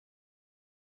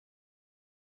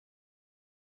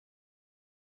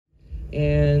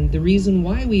And the reason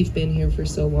why we've been here for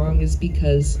so long is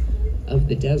because of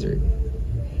the desert.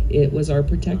 It was our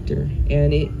protector,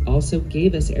 and it also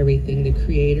gave us everything. The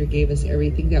Creator gave us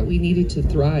everything that we needed to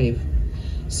thrive.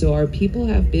 So our people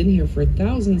have been here for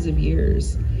thousands of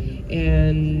years,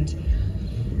 and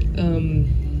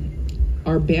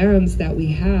our bands that we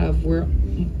have, we're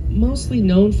mostly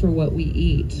known for what we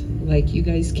eat. Like, you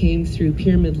guys came through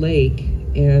Pyramid Lake,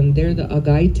 and they're the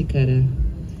Agai Tikata,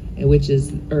 which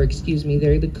is, or excuse me,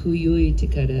 they're the kuyui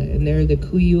Tikata, and they're the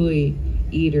kuyui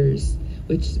eaters,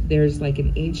 which there's like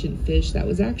an ancient fish that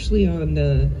was actually on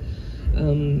the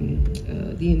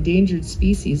endangered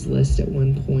species list at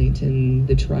one point, and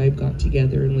the tribe got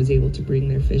together and was able to bring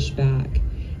their fish back,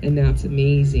 and that's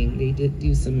amazing. They did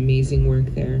do some amazing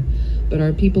work there. But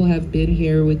our people have been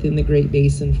here within the Great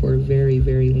Basin for a very,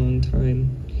 very long time.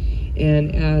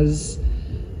 And as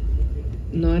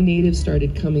non-natives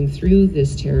started coming through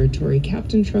this territory,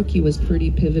 Captain Truckee was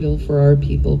pretty pivotal for our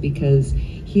people, because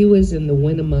he was in the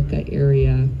Winnemucca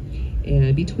area,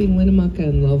 and between Winnemucca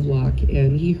and Lovelock,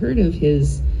 and he heard of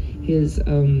his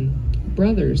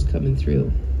brothers coming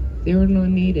through. They were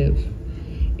non-native,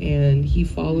 and he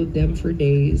followed them for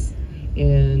days.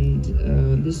 And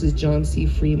this is John C.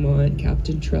 Fremont,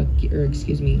 Captain Truckee, or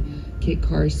excuse me, Kit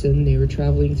Carson. They were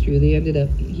traveling through. He ended up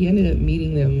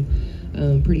meeting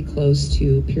them pretty close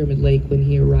to Pyramid Lake when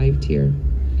he arrived here,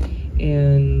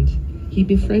 and he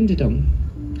befriended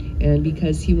them. And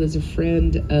because he was a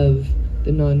friend of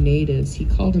the non-natives, he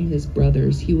called them his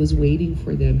brothers. He was waiting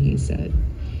for them, he said.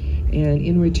 And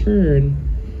in return,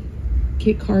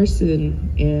 Kit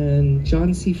Carson and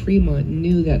John C. Fremont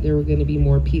knew that there were going to be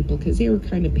more people, because they were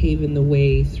kind of paving the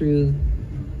way through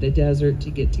the desert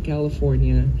to get to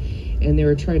California, and they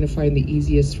were trying to find the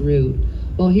easiest route.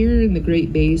 Well, here in the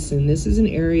Great Basin, this is an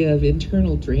area of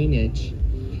internal drainage,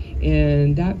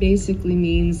 and that basically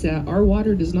means that our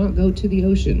water does not go to the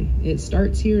ocean. It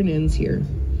starts here and ends here.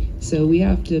 So we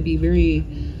have to be very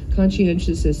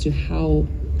conscientious as to how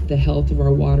the health of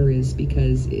our water is,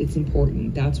 because it's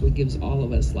important. That's what gives all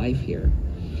of us life here.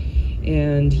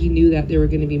 And he knew that there were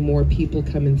going to be more people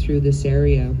coming through this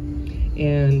area.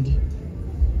 And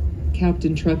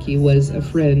Captain Truckee was a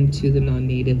friend to the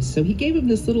non-natives, so he gave him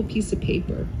this little piece of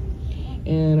paper.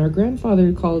 And our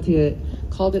grandfather called it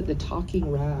the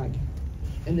talking rag.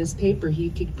 And this paper he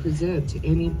could present to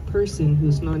any person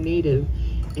who's non-native,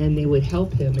 and they would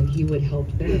help him, and he would help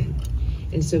them.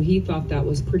 And so he thought that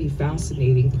was pretty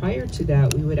fascinating. Prior to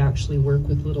that, we would actually work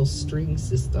with little string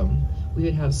system. We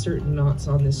would have certain knots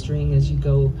on the string as you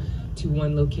go to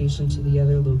one location to the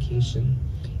other location,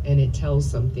 and it tells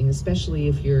something, especially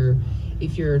if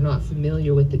you're not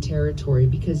familiar with the territory,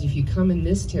 because if you come in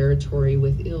this territory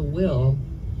with ill will,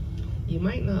 you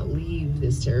might not leave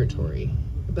this territory.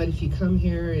 But if you come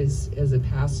here as a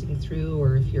passing through,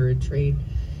 or if you're a trade,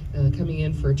 coming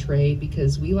in for a trade,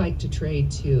 because we like to trade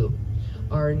too.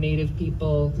 Our native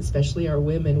people, especially our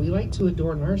women, we like to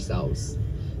adorn ourselves.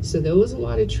 So there was a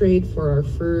lot of trade for our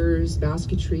furs,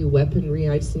 basketry, weaponry.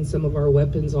 I've seen some of our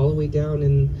weapons all the way down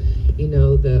in,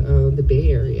 the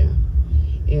Bay Area.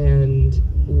 And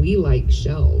we like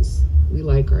shells. We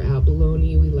like our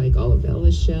abalone, we like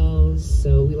olivella shells,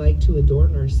 so we like to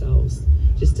adorn ourselves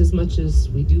just as much as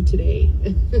we do today.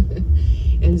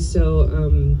 And so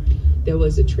there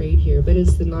was a trade here. But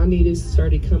as the non-natives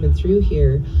started coming through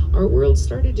here, our world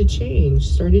started to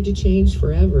change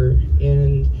forever.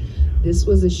 And this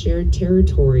was a shared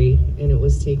territory, and it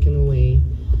was taken away.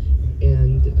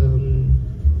 And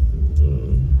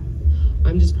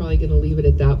I'm just probably going to leave it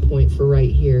at that point for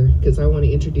right here, because I want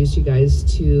to introduce you guys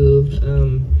to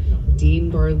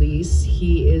Dean Barlese.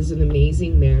 He is an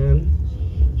amazing man.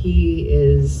 He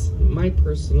is my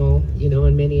personal,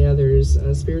 and many others,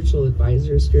 spiritual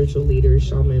advisor, spiritual leader,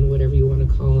 shaman, whatever you want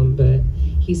to call him, but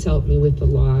he's helped me with a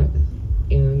lot,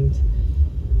 and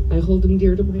I hold him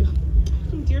dear to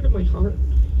my heart,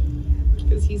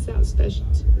 because he's that special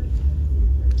to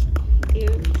me.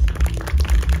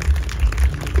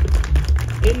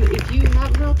 And if you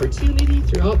have an opportunity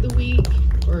throughout the week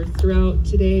or throughout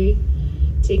today,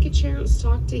 take a chance,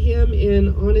 talk to him.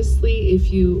 And honestly,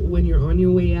 when you're on your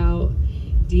way out,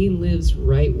 Dean lives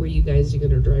right where you guys are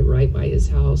going to drive right by his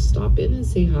house. Stop in and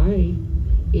say hi.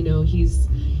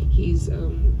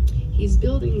 He's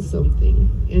building something,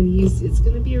 and it's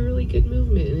going to be a really good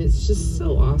movement, and it's just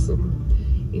so awesome.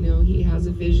 He has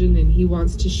a vision, and he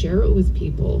wants to share it with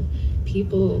people,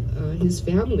 his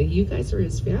family. You guys are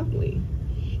his family.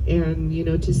 And,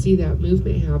 to see that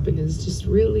movement happen is just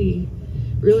really,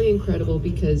 really incredible,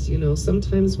 because,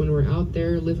 sometimes when we're out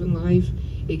there living life,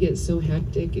 it gets so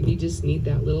hectic, and you just need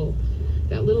that little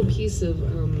that little piece of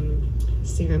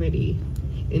sanity.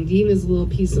 And Dean is a little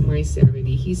piece of my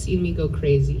sanity. He's seen me go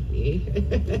crazy.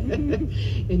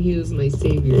 And he was my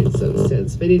savior in some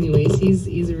sense. But anyways,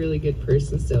 he's a really good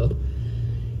person. So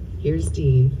here's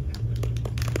Dean.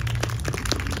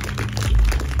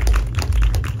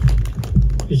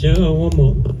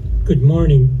 Good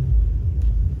morning.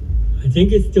 I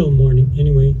think it's still morning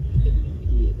anyway.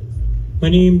 My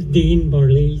name's Dean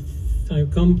Barlese. I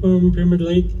come from Pyramid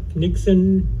Lake,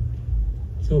 Nixon.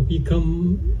 So if you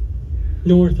come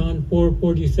north on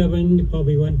 447, you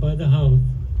probably went by the house.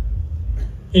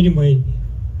 Anyway,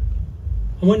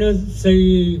 I want to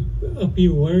say a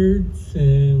few words,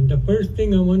 and the first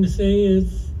thing I want to say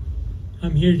is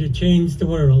I'm here to change the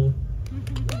world.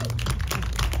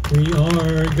 We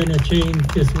are going to change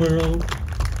this world.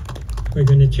 We're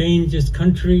going to change this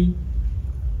country.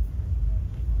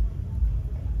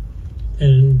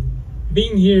 And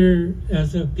being here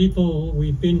as a people,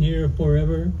 we've been here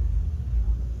forever.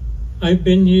 I've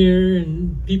been here,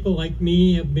 and people like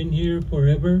me have been here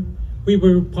forever. We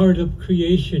were part of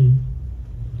creation.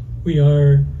 We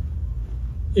are,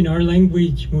 in our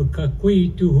language,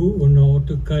 mukakui tuhu uno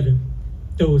tukara,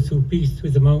 those who feast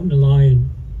with the mountain lion.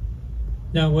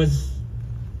 That was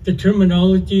the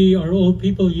terminology our old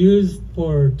people used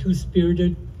for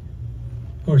two-spirited,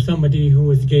 or somebody who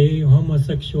was gay or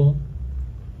homosexual.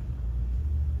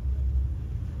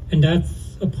 And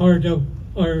that's a part of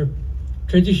our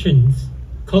traditions,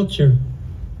 culture.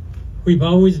 We've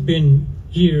always been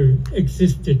here,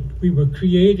 existed. We were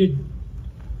created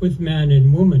with man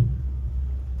and woman.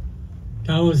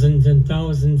 Thousands and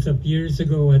thousands of years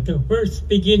ago at the first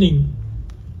beginning.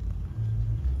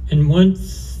 And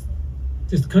once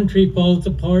this country falls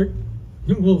apart,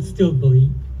 we'll still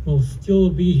believe, we'll still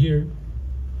be here.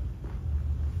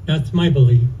 That's my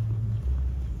belief.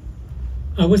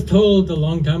 I was told a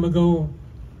long time ago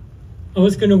I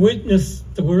was going to witness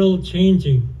the world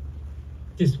changing.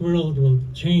 This world will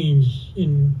change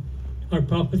in our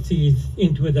prophecies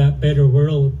into that better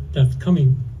world that's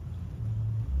coming.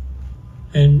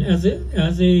 And as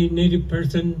a native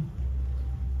person,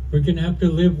 we're going to have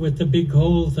to live with the big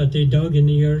holes that they dug in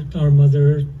the earth, our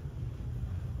Mother Earth.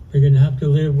 We're going to have to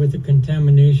live with the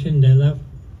contamination they left.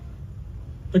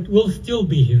 But we'll still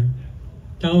be here,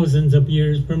 thousands of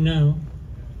years from now.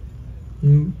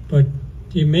 But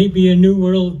it may be a new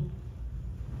world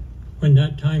when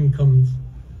that time comes.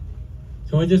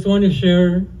 So I just want to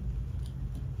share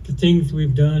the things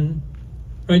we've done.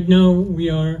 Right now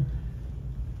we are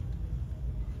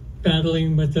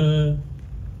battling with the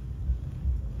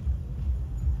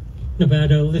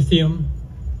Nevada Lithium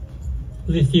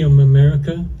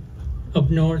America up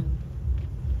north.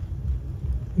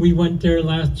 We went there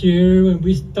last year and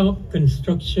we stopped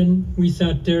construction. We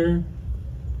sat there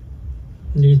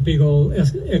and these big old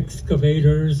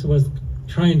excavators was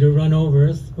trying to run over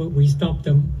us, but we stopped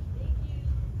them.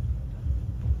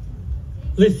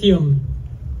 Lithium,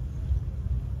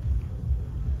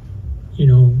 you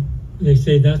know, they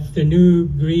say that's the new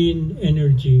green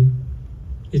energy.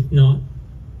 It's not.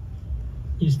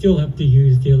 You still have to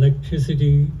use the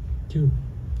electricity to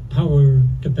power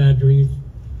the batteries.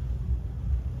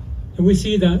 And we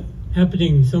see that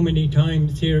happening so many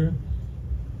times here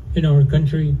in our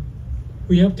country.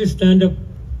 We have to stand up.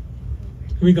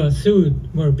 We got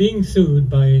sued. We're being sued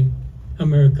by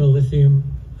Lithium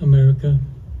America.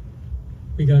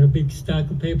 We got a big stack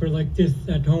of paper like this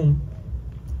at home.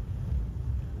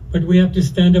 But we have to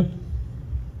stand up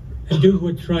and do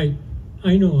what's right.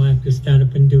 I know I have to stand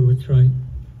up and do what's right.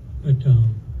 But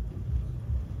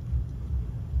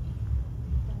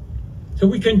so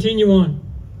we continue on.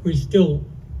 We still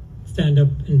stand up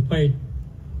and fight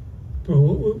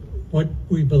for what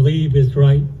we believe is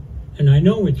right. And I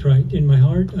know it's right. In my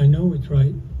heart, I know it's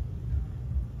right.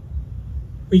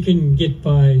 We can get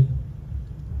by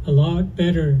a lot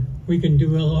better. We can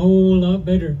do a whole lot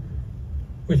better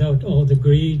without all the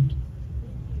greed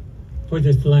for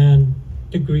this land,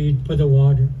 the greed for the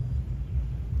water.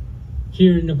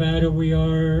 Here in Nevada, we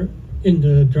are in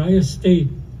the driest state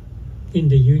in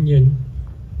the Union.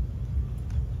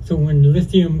 So when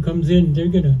lithium comes in, they're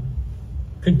going to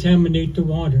contaminate the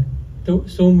water.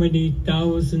 So many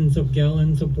thousands of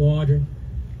gallons of water.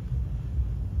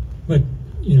 But,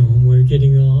 you know, we're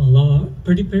getting a lot,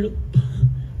 pretty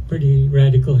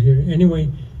radical here.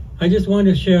 Anyway, I just want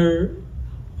to share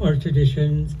our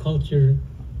traditions, culture.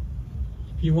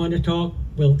 If you want to talk,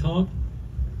 we'll talk.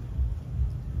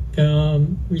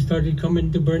 We started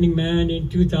coming to Burning Man in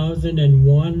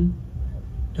 2001.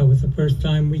 That was the first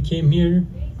time we came here.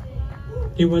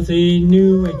 It was a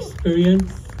new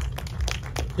experience.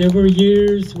 There were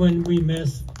years when we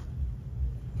missed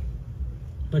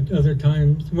but other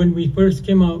times. When we first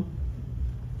came out,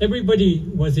 everybody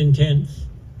was intense.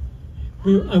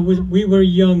 We were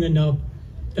young enough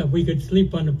that we could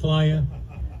sleep on the playa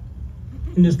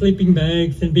in the sleeping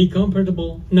bags and be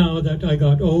comfortable. Now that I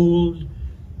got old,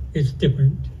 it's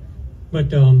different.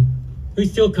 But we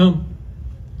still come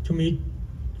to meet.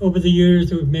 Over the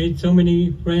years, we've made so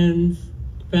many friends,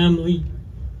 family.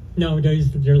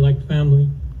 Nowadays, they're like family.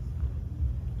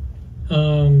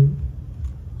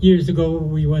 Years ago,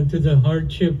 we went through the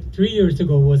hardship. 3 years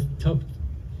ago was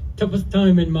toughest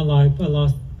time in my life. I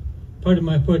lost part of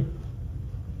my foot,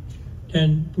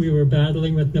 and we were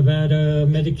battling with Nevada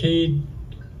Medicaid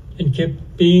and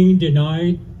kept being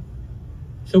denied.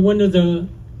 So one of the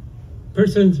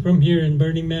persons from here in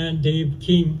Burning Man, Dave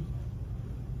King,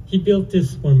 he built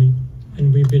this for me,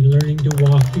 and we've been learning to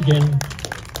walk again.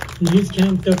 And he's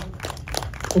camped up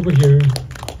over here,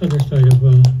 other side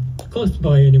of, close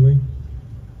by anyway.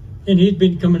 And he's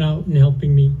been coming out and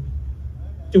helping me,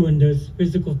 doing this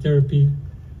physical therapy.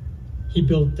 He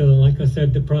built, like I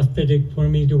said, the prosthetic for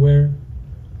me to wear.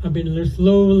 I've been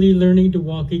slowly learning to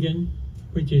walk again,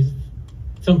 which is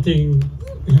something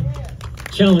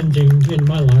challenging in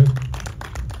my life,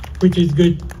 which is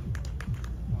good.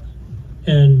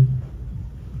 And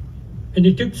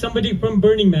it took somebody from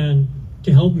Burning Man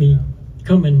to help me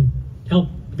come and help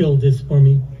build this for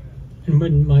me. And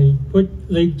when my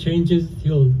leg changes,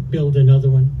 he'll build another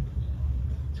one.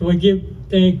 So I give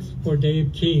thanks for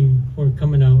Dave King for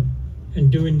coming out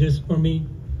and doing this for me.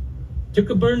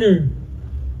 Took a burner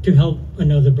to help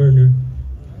another burner.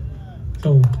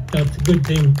 So that's a good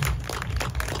thing.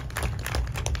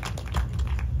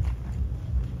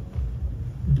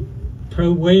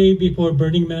 Way before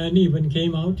Burning Man even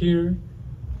came out here,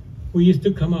 we used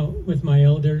to come out with my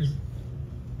elders,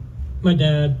 my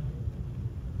dad,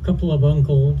 a couple of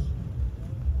uncles,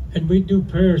 and we'd do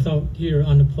prayers out here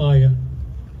on the playa.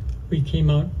 We came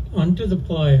out onto the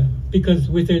playa because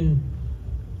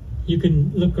you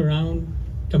can look around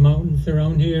the mountains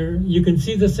around here. You can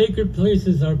see the sacred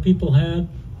places our people had.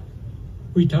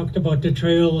 We talked about the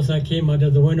trails. I came out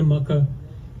of the Winnemucca,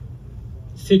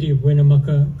 city of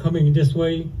Winnemucca, coming this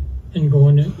way and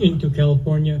going into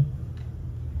California.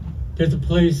 There's a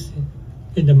place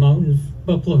in the mountains,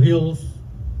 Buffalo Hills,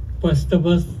 west of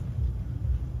us,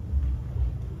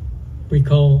 we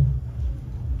call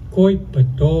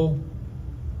Koipato,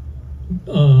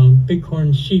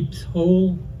 Bighorn Sheep's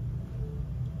Hole.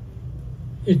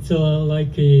 It's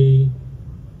like a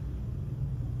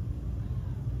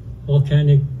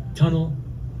volcanic tunnel,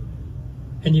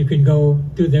 and you can go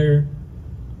through there.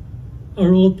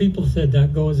 Our old people said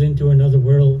that goes into another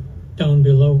world down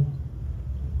below.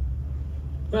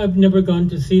 I've never gone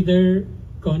to see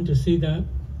that.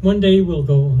 One day we'll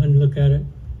go and look at it.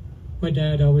 My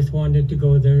dad always wanted to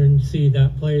go there and see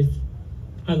that place.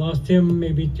 I lost him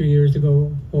maybe 3 years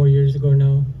ago, 4 years ago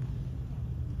now.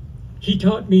 He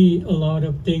taught me a lot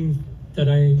of things that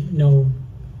I know,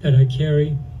 that I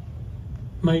carry.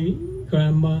 My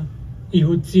grandma,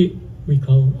 Ihutsi, we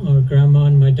call our grandma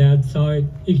on my dad's side.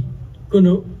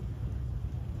 Ikunu,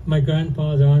 my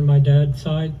grandfather on my dad's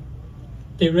side.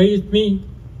 They raised me.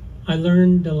 I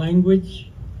learned the language.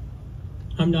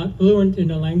 I'm not fluent in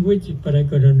the language, but I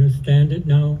could understand it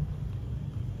now.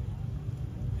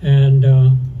 And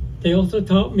they also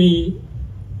taught me,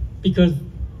 because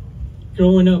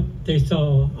growing up, they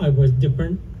saw I was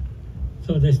different.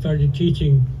 So they started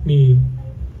teaching me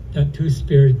that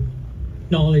two-spirit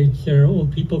knowledge that our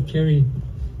old people carried.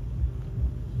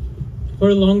 For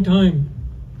a long time,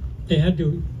 they had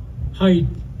to hide.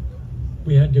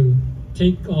 We had to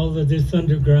take all of this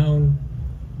underground,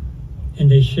 and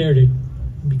they shared it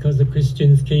because the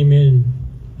Christians came in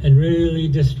and really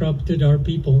disrupted our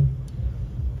people,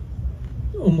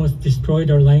 almost destroyed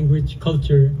our language,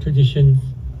 culture, traditions,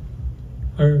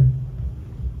 our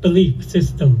belief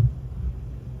system.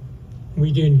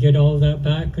 We didn't get all that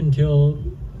back until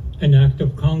an act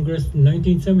of Congress in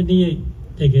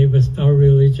 1978. They gave us our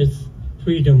religious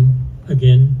freedom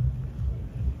again.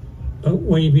 But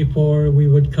way before, we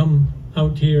would come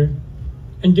out here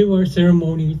and do our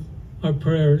ceremonies, our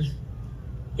prayers,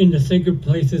 in the sacred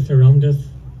places around us,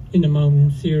 in the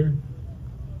mountains here.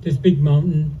 This big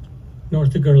mountain,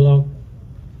 north of Gerlach,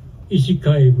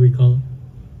 Ishikai we call it.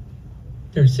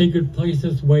 There are sacred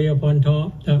places way up on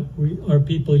top that our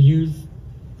people use.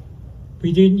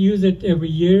 We didn't use it every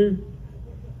year.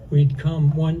 We'd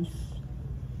come once,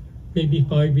 maybe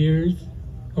 5 years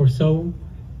or so.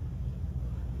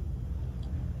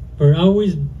 We're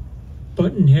always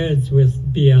button heads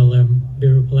with BLM,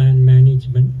 Bureau of Land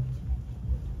Management.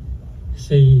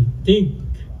 They think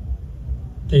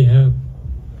they have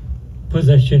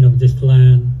possession of this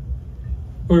land.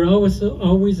 We're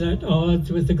always at odds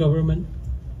with the government,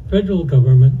 federal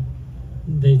government.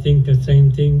 They think the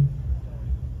same thing.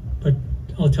 But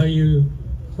I'll tell you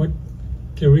what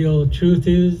the real truth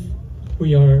is.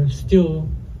 We are still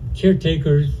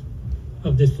caretakers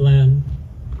of this land.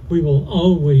 We will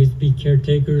always be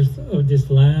caretakers of this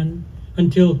land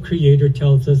until Creator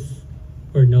tells us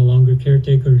we're no longer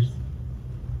caretakers.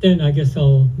 Then I guess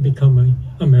I'll become an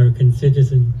American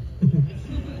citizen.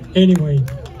 Anyway,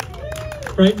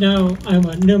 right now I'm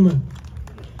a Numa.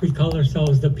 We call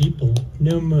ourselves the people,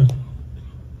 Numa.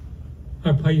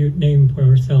 Our Paiute name for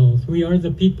ourselves. We are the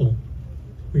people.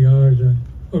 We are the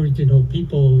original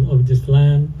people of this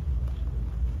land.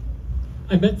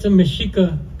 I met some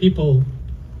Mexica people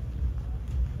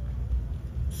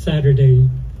Saturday.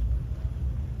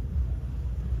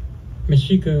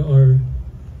 Mexica are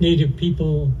native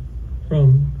people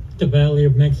from the Valley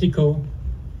of Mexico.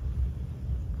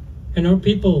 And our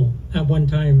people at one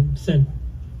time sent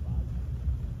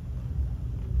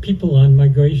people on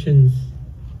migrations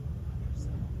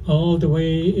all the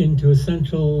way into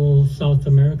Central South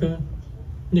America,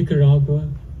 Nicaragua,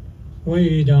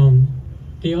 way down.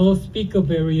 They all speak a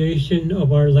variation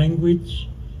of our language,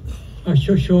 our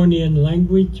Shoshonean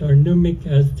language, our Numic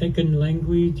Aztecan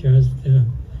language, as the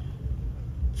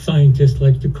scientists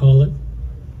like to call it.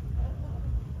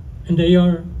 And they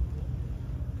are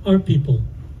our people.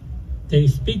 They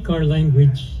speak our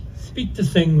language, speak the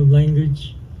same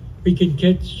language. We can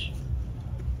catch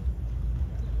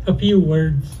a few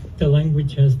words. The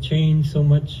language has changed so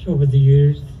much over the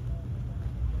years.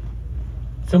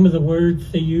 Some of the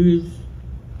words they use,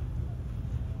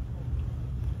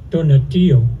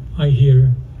 Donatio, I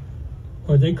hear,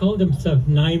 or they call themselves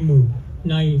Naimu,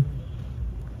 Nai,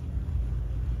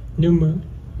 Numa,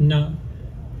 Na,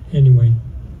 anyway.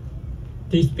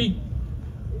 They speak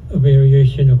a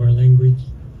variation of our language.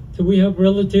 So we have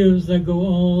relatives that go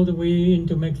all the way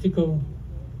into Mexico,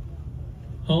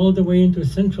 all the way into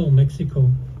central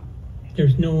Mexico.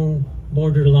 There's no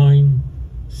borderline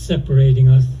separating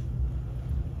us.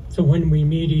 So when we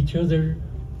meet each other,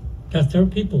 that's our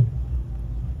people,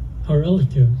 our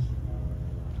relatives.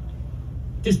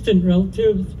 Distant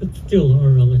relatives, but still our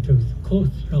relatives,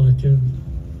 close relatives.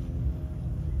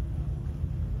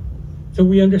 So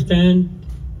we understand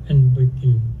and we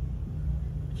can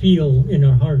feel in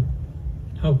our heart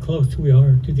how close we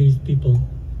are to these people.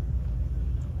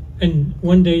 And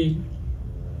one day,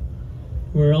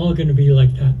 we're all going to be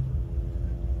like that.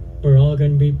 We're all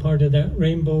going to be part of that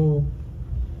rainbow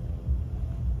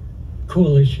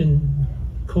coalition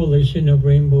of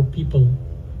rainbow people,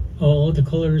 all the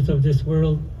colors of this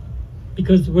world,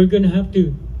 because we're going to have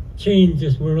to change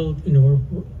this world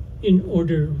in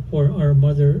order for our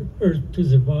Mother Earth to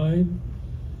survive.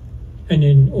 And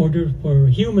in order for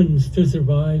humans to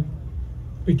survive,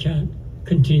 we can't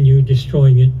continue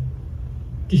destroying it,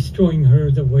 destroying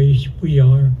her the way we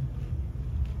are.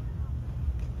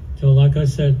 So like I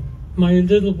said, my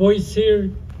little voice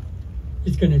here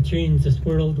is going to change this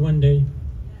world one day.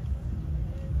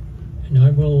 And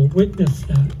I will witness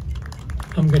that.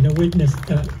 I'm going to witness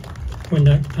that when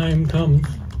that time comes.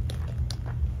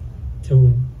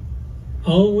 So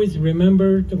always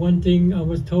remember the one thing I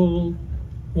was told: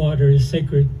 water is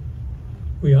sacred.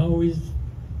 We always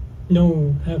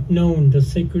have known the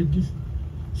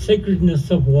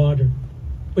sacredness of water.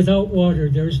 Without water,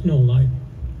 there is no life.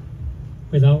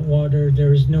 Without water,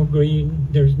 there is no green,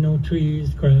 there is no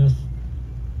trees, grass.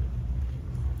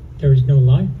 There is no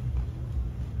life.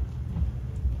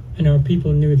 And our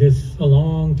people knew this a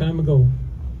long time ago.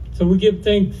 So we give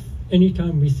thanks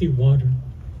anytime we see water.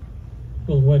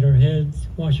 We'll wet our heads,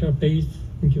 wash our face,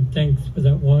 and give thanks for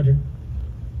that water.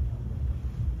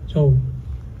 So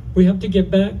we have to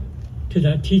get back to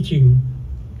that teaching.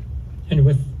 And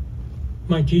with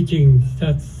my teachings,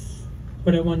 that's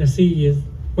what I want to see, is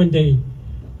one day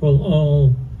we'll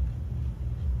all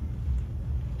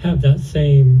have that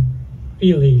same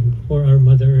feeling for our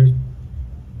Mother Earth.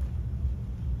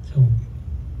 So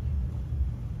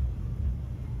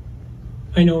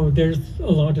I know there's a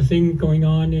lot of things going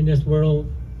on in this world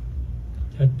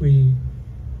that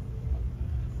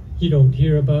you don't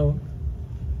hear about.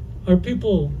 Our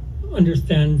people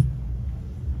understand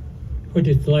what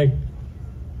it's like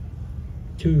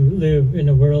to live in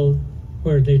a world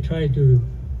where they try to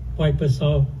wipe us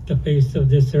off the face of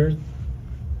this earth.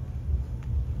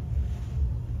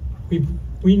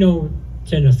 We know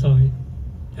genocide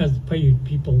as Paiute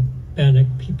people, Bannock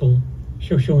people,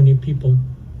 Shoshone people,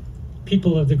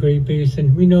 people of the Great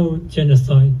Basin. We know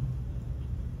genocide.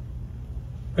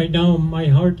 Right now, my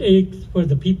heart aches for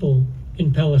the people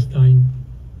in Palestine.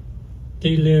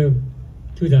 they lived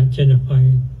through that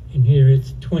genocide, and here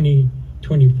it's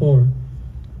 2024.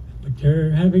 But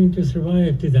they're having to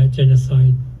survive through that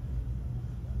genocide.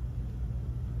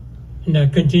 And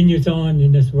that continues on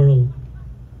in this world.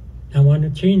 I want to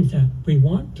change that. We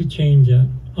want to change that.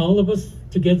 All of us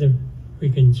together, we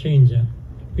can change that.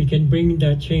 We can bring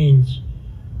that change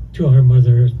to our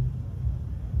Mother Earth.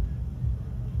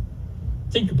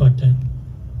 Think about that.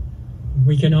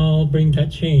 We can all bring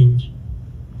that change.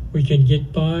 We can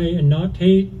get by and not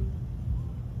hate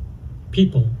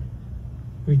people.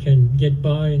 We can get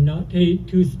by and not hate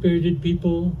two-spirited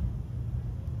people.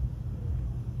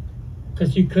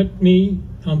 Because you cut me,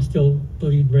 I'm still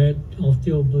bleed red. I'll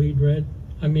still bleed red.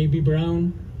 I may be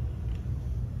brown.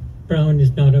 Brown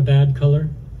is not a bad color.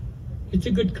 It's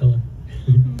a good color.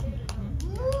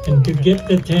 And to get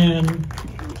the tan,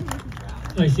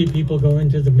 I see people go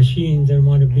into the machines and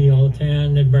want to be all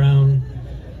tan and brown.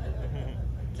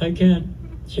 I can't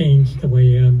change the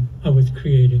way I was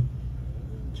created.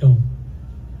 So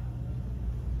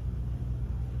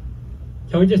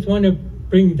I just want to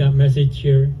bring that message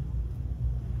here.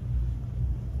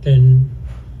 Then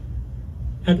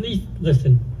at least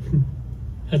listen.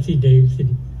 I see Dave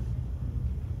sitting.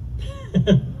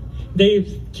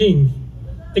 Dave's King,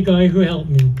 the guy who helped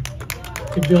me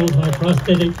to build my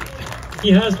prosthetic.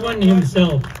 He has one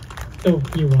himself. So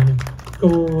if you want to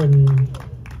go and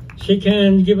shake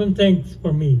hands, give him thanks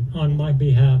for me on my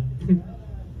behalf.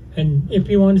 And if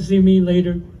you want to see me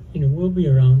later, we'll be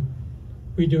around.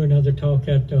 We do another talk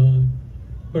at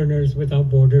Burners Without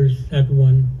Borders at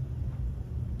 1.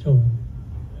 So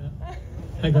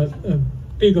I got a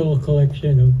big old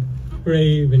collection of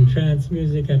rave and trance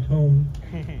music at home.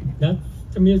 That's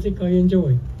the music I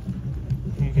enjoy.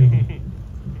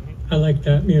 I like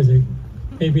that music.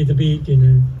 Maybe the beat,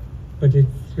 but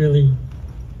it's really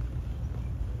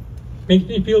makes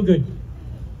me feel good.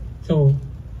 So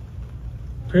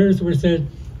prayers were said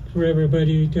for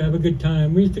everybody to have a good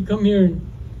time. We used to come here and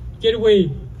get away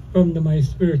from my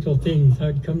spiritual things.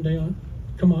 I'd come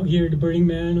out here to Burning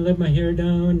Man, let my hair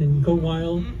down and go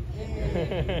wild.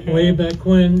 Way back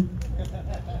when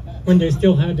they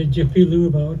still had the Jiffy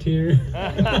Lube out here.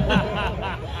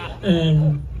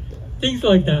 And things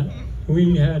like that.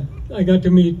 I got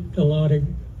to meet a lot of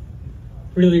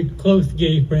really close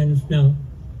gay friends now.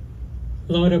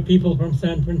 A lot of people from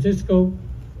San Francisco.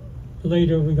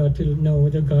 Later we got to know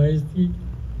the guys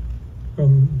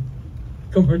from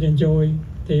Comfort and Joy.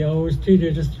 They always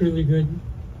treated us really good.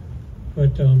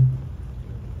 But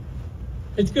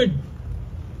it's good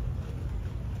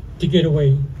to get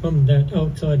away from that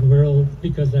outside world,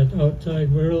 because that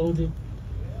outside world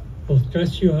will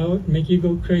stress you out and make you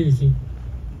go crazy.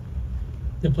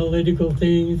 The political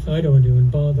things, I don't even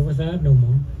bother with that no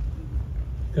more,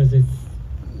 because it's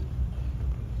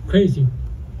crazy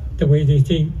the way they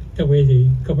think, the way the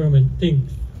government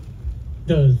thinks,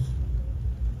 does.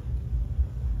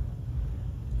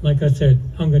 Like I said,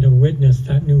 I'm going to witness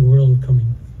that new world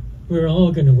coming. We're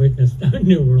all going to witness that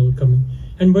new world coming.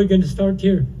 And we're going to start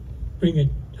here, bring it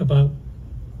about.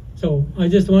 So I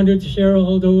just wanted to share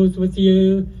all those with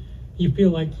you. You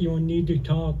feel like you need to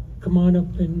talk, come on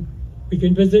up and we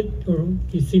can visit, or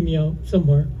you see me out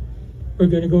somewhere. We're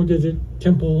going to go to the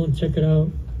temple and check it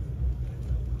out.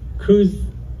 Cruise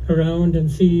around and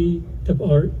see the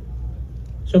art.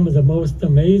 Some of the most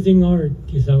amazing art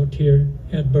is out here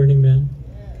at Burning Man.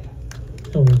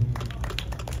 So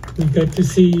we got to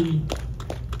see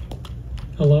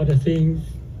a lot of things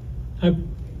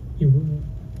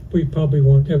we probably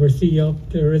won't ever see up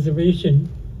the reservation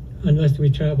unless we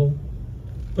travel.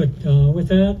 But with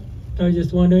that, I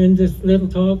just want to end this little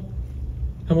talk.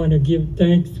 I want to give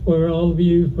thanks for all of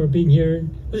you for being here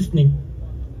and listening.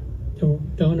 So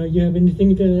Donna, you have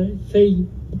anything to say?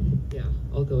 Yeah,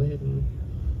 I'll go ahead and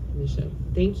finish up.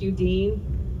 Thank you, Dean.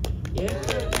 Yeah.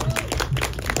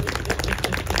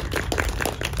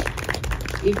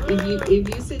 If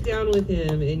you sit down with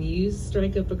him and you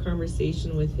strike up a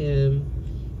conversation with him,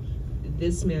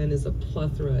 this man is a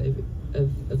plethora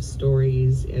of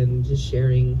stories and just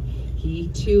sharing. He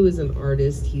too is an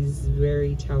artist. He's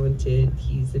very talented.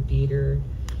 He's a beater.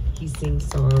 He sings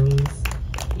songs.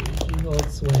 He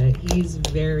holds sweat. He's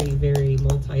very, very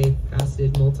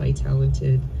multifaceted,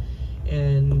 multi-talented,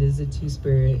 and is a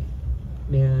two-spirit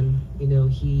man.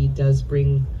 He does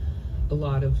bring a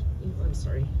lot of. I'm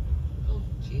sorry. Oh,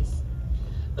 jeez.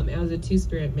 As a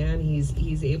two-spirit man,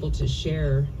 he's able to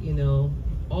share,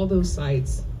 all those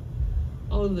sides,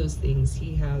 all of those things.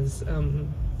 He has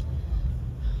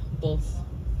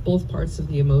both parts of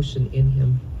the emotion in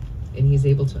him, and he's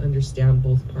able to understand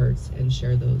both parts and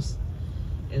share those.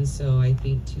 And so I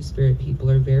think Two-Spirit people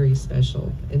are very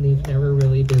special, and they've never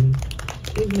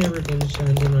been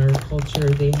shunned in our culture.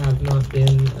 They have not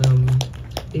been,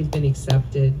 they've been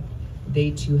accepted.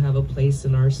 They too have a place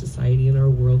in our society, in our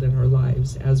world, in our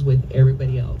lives, as with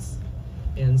everybody else.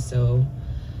 And so,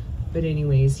 but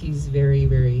anyways, he's very,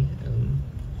 very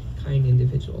kind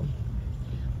individual.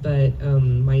 But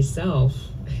myself,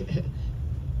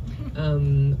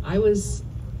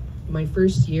 my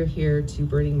first year here to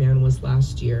Burning Man was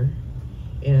last year,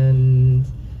 and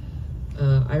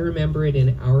I remember it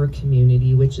in our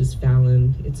community, which is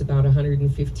Fallon. It's about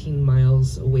 115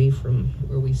 miles away from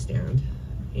where we stand,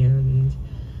 and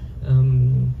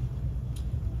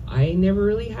I never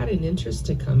really had an interest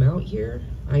to come out here.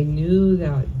 I knew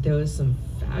that there was some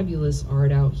fabulous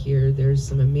art out here. There's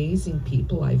some amazing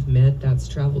people I've met that's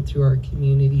traveled through our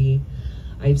community.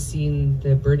 I've seen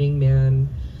the Burning Man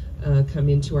come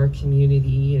into our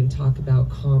community and talk about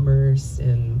commerce,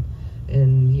 and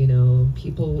you know,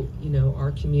 people, you know,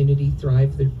 our community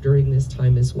thrived during this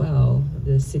time as well.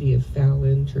 The city of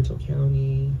Fallon, Churchill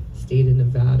County, state of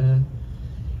Nevada.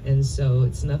 And so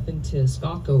it's nothing to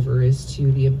stalk over as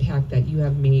to the impact that you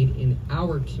have made in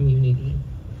our community.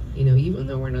 You know, even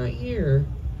though we're not here,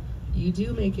 you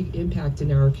do make an impact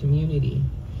in our community.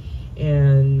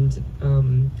 And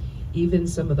even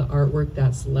some of the artwork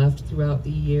that's left throughout the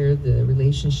year, the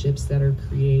relationships that are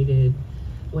created.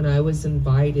 When I was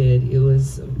invited, it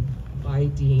was by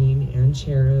Dean and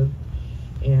Cherub,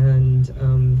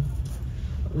 and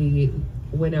we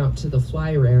went out to the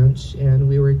Fly Ranch, and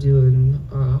we were doing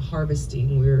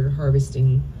harvesting. We were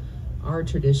harvesting our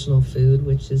traditional food,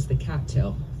 which is the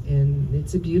cattail, and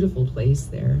it's a beautiful place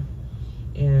there.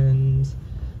 And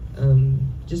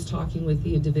just talking with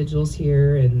the individuals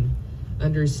here and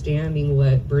understanding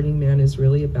what Burning Man is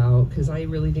really about, because I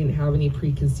really didn't have any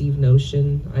preconceived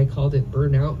notion. I called it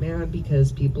Burnout Man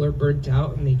because people are burnt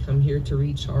out and they come here to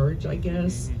recharge, I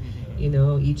guess, you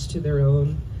know, each to their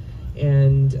own.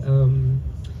 And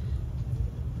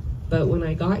but when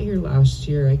I got here last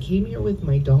year, I came here with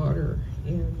my daughter,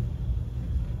 and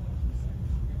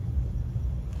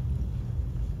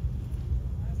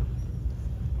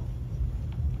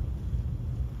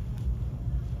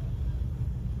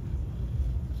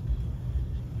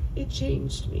it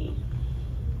changed me.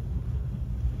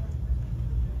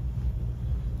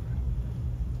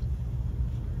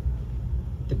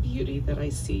 The beauty that I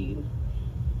see,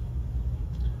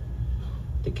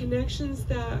 the connections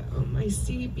that I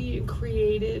see being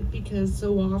created, because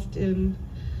so often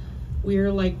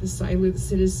we're like the silent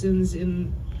citizens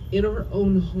in our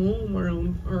own home,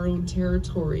 our own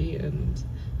territory. And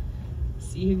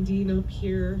seeing Dean up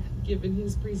here giving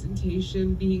his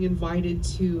presentation, being invited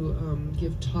to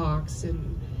give talks,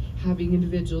 and having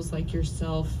individuals like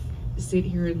yourself sit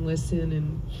here and listen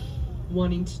and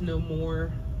wanting to know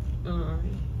more,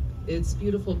 it's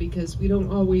beautiful, because we're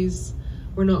not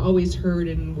always heard,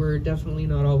 and we're definitely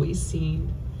not always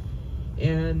seen.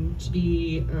 And to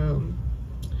be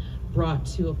brought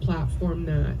to a platform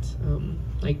that,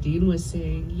 like Dean was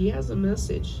saying, he has a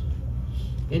message,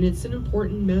 and it's an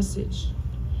important message,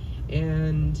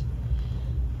 and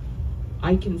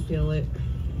I can feel it.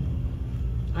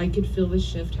 I could feel the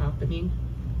shift happening,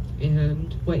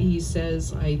 and what he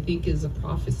says, I think, is a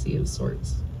prophecy of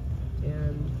sorts,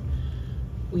 and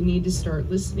we need to start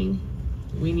listening.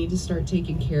 We need to start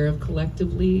taking care of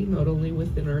collectively, not only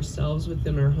within ourselves,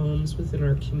 within our homes, within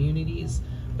our communities,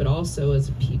 but also as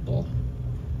a people.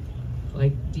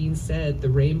 Like Dean said, the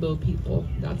rainbow people,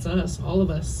 that's us, all of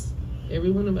us,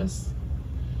 every one of us.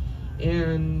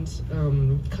 And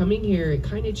coming here, it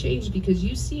kind of changed, because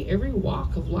you see every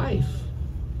walk of life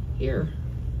here.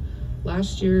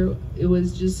 Last year, it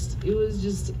was just,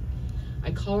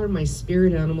 I call her my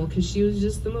spirit animal, because she was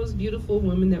just the most beautiful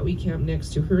woman that we camped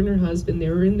next to. Her and her husband, they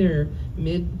were in their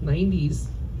mid-90s.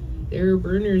 They were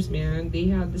burners, man. They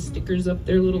had the stickers up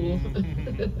their little,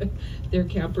 their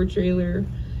camper trailer,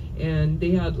 and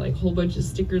they had like a whole bunch of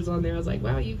stickers on there. I was like,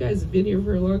 wow, you guys have been here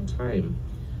for a long time.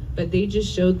 But they just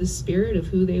showed the spirit of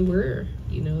who they were.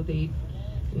 You know, they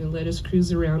let us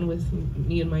cruise around with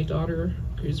me and my daughter,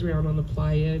 cruise around on the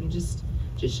playa, and just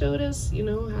showed us,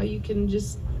 how you can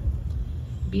just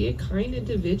be a kind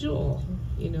individual.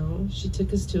 She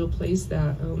took us to a place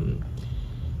that,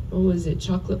 what was it,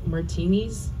 chocolate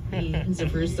martinis? It was the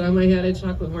first time I had a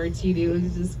chocolate martini. It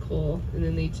was just cool. And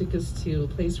then they took us to a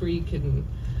place where you can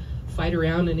fight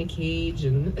around in a cage,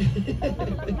 and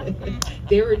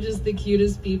they were just the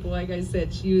cutest people. Like I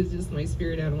said, she was just my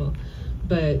spirit animal.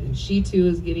 But she too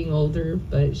is getting older,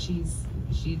 but she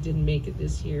didn't make it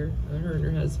this year, her and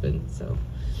her husband. So,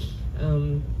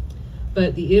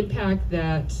 but the impact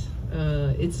that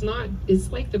It's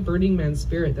like the Burning Man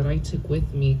spirit that I took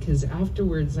with me, because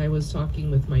afterwards I was talking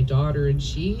with my daughter and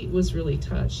she was really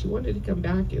touched. She wanted to come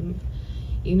back and,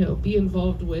 be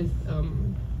involved with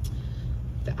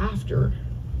the after,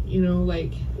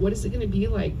 like what is it going to be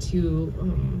like to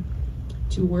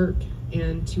work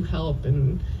and to help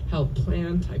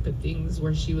plan type of things,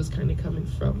 where she was kind of coming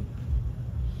from.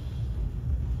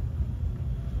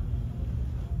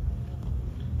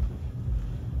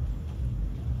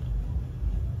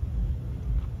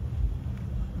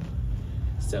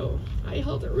 So I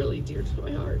held it really dear to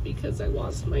my heart because I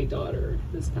lost my daughter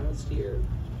this past year.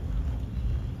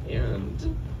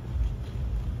 And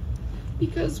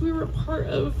because we were part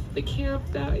of the camp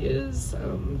that is,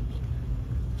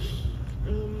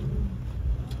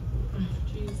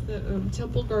 the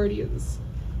temple guardians.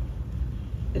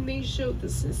 And they showed the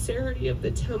sincerity of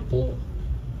the temple.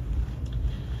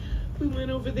 We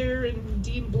went over there and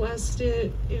Dean blessed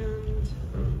it, and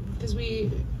because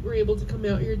we were able to come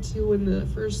out here too when the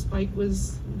first spike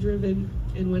was driven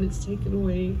and when it's taken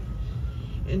away,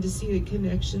 and to see the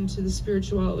connection to the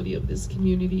spirituality of this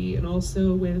community, and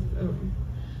also with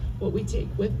what we take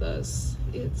with us.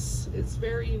 It's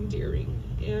very endearing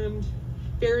and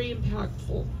very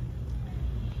impactful.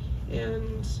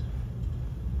 And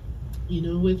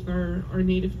with our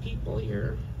native people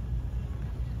here,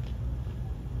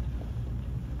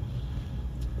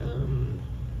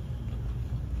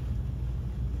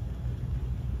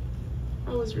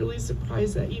 I was really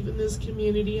surprised that even this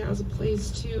community has a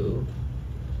place to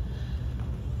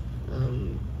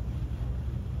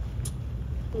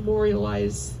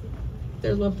memorialize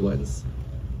their loved ones.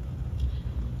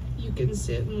 You can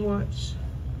sit and watch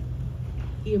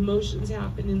the emotions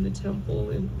happen in the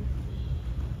temple, and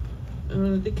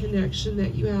the connection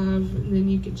that you have, and then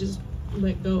you can just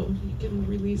let go. You can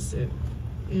release it.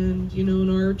 And in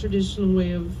our traditional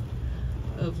way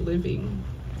of living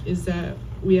is that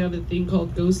we have a thing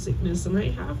called ghost sickness, and I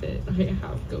have it. I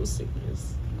have ghost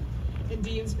sickness, and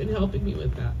Dean's been helping me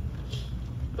with that.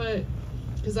 But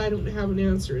because I don't have an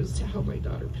answer as to how my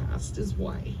daughter passed, is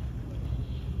why.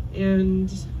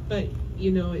 But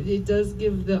it does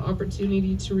give the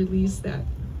opportunity to release that,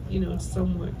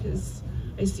 somewhat, because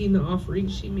I seen the offering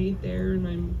she made there, and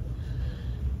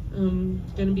I'm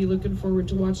gonna be looking forward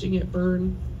to watching it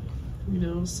burn,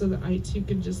 so that I too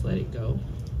can just let it go.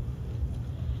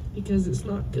 Because it's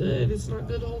not good. It's not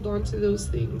good to hold on to those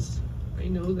things. I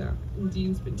know that. And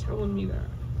Dean's been telling me that.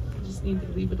 I just need to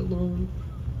leave it alone.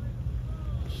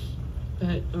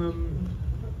 But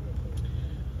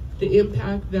the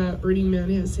impact that Burning Man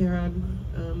has had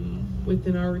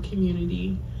within our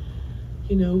community,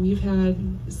 we've had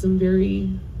some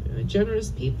very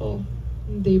generous people.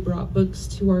 They brought books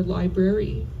to our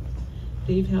library.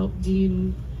 They've helped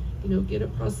Dean, get a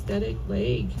prosthetic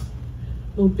leg,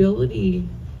 mobility.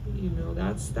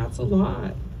 That's a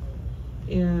lot.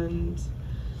 And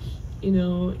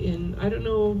and I don't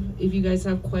know if you guys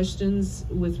have questions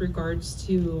with regards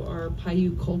to our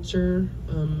Paiute culture.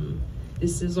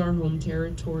 This is our home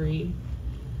territory.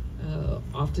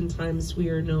 Oftentimes we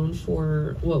are known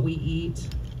for what we eat,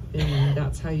 and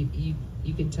that's how you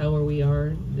can tell where we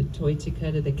are. The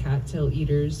Toitiketa, the cattail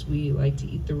eaters, we like to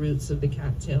eat the roots of the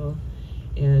cattail.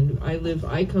 And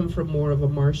I come from more of a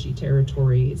marshy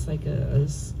territory. It's like a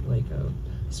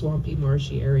swampy,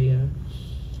 marshy area.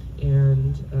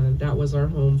 And that was our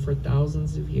home for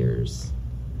thousands of years,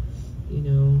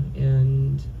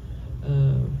 and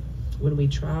when we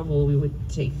travel, we would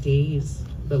take days,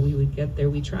 but we would get there.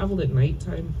 We traveled at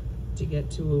nighttime to get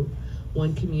to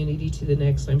one community to the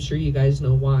next. I'm sure you guys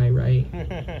know why, right?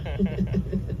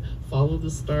 Follow the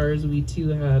stars. We too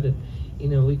had,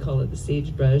 we call it the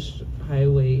sagebrush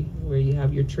highway, where you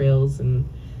have your trails, and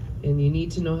you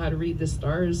need to know how to read the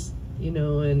stars,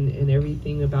 and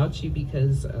everything about you,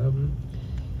 because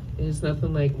it's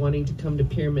nothing like wanting to come to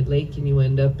Pyramid Lake and you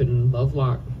end up in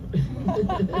Lovelock,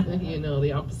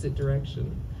 the opposite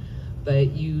direction. But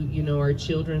our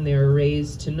children, they are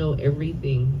raised to know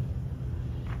everything.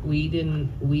 We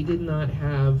did not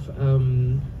have,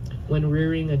 when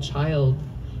rearing a child,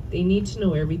 they need to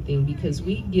know everything, because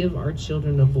we give our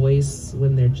children a voice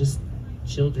when they're just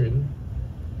children.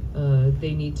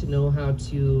 They need to know how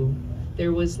to,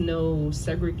 there was no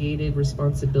segregated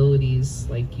responsibilities.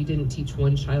 Like, you didn't teach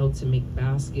one child to make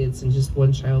baskets and just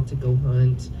one child to go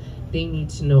hunt. They need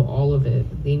to know all of it.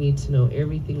 They need to know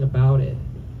everything about it.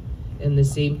 And the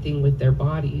same thing with their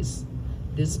bodies.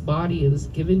 This body is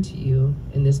given to you,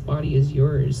 and this body is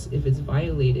yours. If it's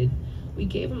violated, we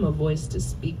gave them a voice to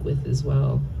speak with as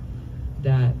well.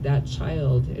 That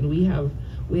child, and we have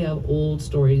old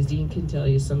stories. Dean can tell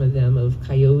you some of them, of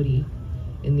Coyote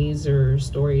And these are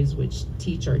stories which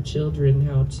teach our children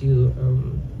how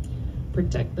to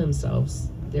protect themselves.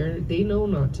 They know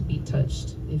not to be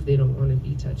touched if they don't want to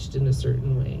be touched in a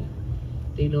certain way.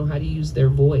 They know how to use their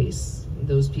voice.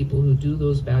 Those people who do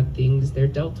those bad things, they're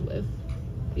dealt with.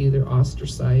 Either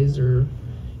ostracized or,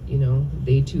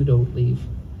 they too don't leave.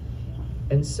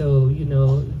 And so,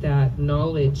 that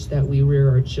knowledge that we rear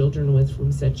our children with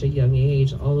from such a young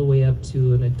age all the way up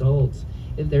to an adult,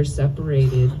 if they're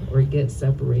separated or get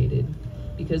separated,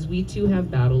 because we too have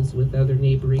battles with other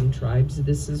neighboring tribes.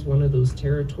 This is one of those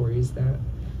territories that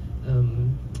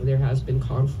there has been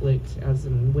conflict, as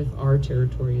in with our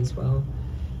territory as well,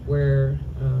 where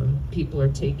people are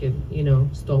taken,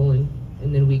 stolen,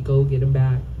 and then we go get them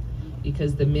back.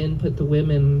 Because the men put the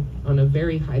women on a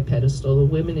very high pedestal, the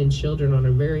women and children on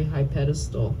a very high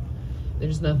pedestal.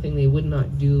 There's nothing they would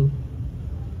not do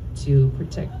to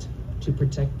protect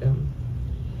them.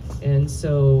 And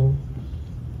so,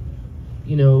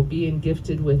 being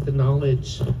gifted with the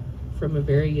knowledge from a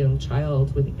very young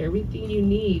child with everything you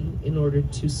need in order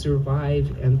to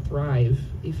survive and thrive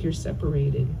if you're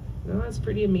separated. Now, that's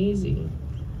pretty amazing.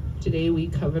 Today we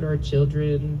covet our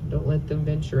children, don't let them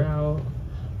venture out.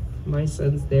 My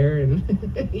son's there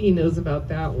and he knows about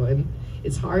that one.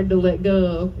 It's hard to let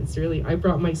go. I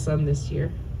brought my son this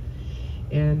year.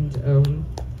 And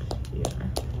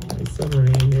my son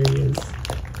Ryan, there he is.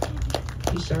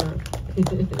 He's shot.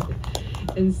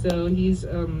 And so he's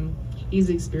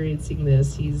experiencing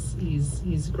this.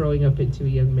 He's growing up into a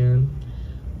young man.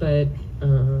 But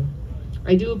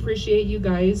I do appreciate you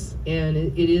guys, and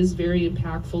it is very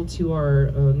impactful to our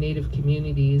Native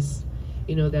communities,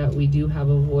 that we do have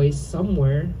a voice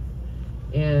somewhere.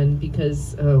 And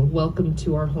because welcome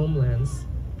to our homelands,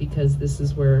 because this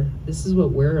is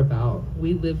what we're about.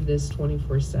 We live this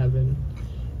 24/7.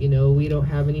 We don't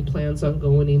have any plans on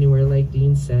going anywhere, like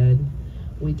Dean said.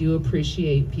 We do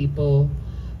appreciate people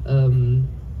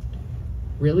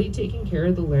really taking care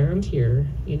of the land here.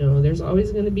 There's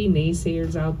always going to be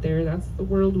naysayers out there. That's the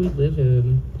world we live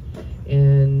in.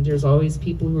 And there's always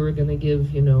people who are going to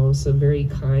give, some very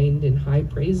kind and high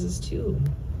praises too,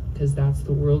 because that's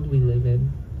the world we live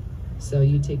in. So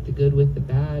you take the good with the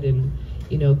bad, and,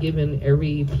 giving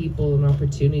every people an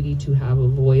opportunity to have a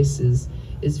voice is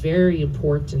very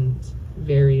important,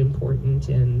 very important.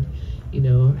 And,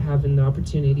 having the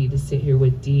opportunity to sit here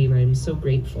with Dean, I'm so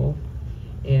grateful.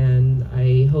 And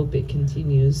I hope it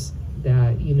continues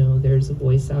that, there's a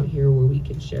voice out here where we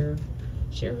can share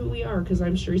who we are, because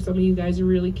I'm sure some of you guys are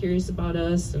really curious about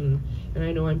us, and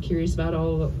I know I'm curious about a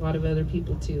lot of other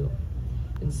people too.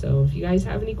 And so if you guys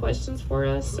have any questions for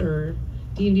us, or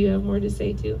Dean, do you have more to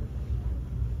say too?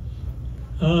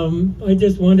 I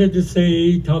just wanted to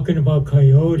say, talking about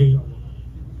Coyote,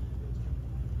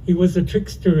 he was a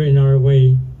trickster in our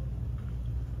way.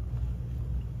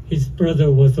 His brother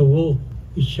was a wolf,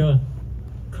 Isha.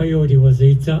 Coyote was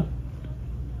Itza.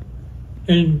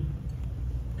 And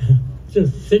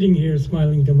just sitting here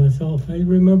smiling to myself, I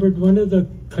remembered one of the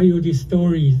Coyote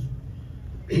stories.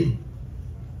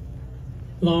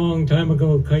 Long time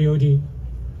ago, Coyote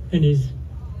and his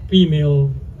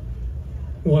female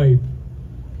wife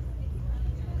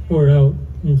were out,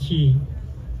 and she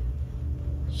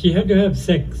had to have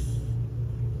sex.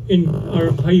 In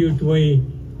our Paiute way,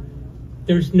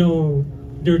 there's no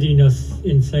dirtiness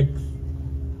in sex.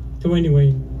 So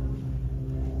anyway,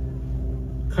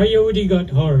 Coyote got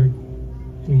hard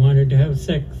and wanted to have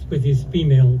sex with his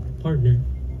female partner.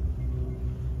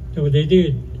 So they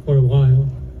did for a while.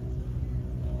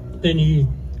 Then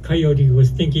Coyote was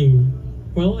thinking,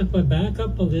 well, if I back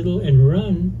up a little and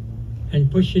run and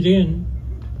push it in,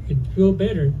 it'd feel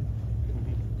better.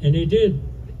 And he did.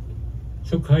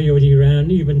 So Coyote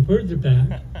ran even further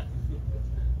back.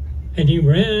 And he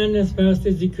ran as fast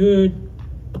as he could,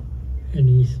 and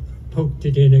he poked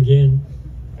it in again.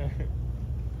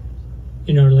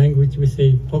 In our language, we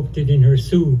say, poked it in her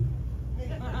Sioux.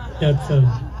 That's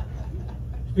a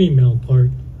female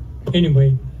part.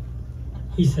 Anyway,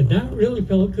 he said, that really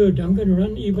felt good. I'm going to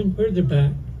run even further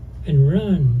back and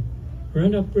run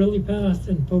up really fast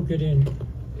and poke it in.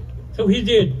 So he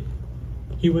did.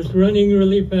 He was running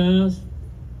really fast,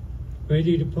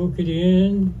 ready to poke it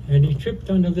in, and he tripped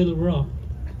on a little rock,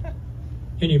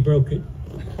 and he broke it.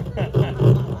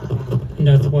 And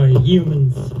that's why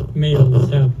humans, males,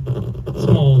 have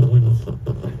small ones.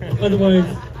 Otherwise,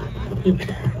 if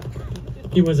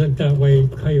he wasn't that way,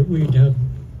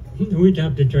 we'd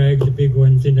have to drag the big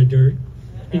ones in the dirt,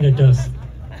 in the dust.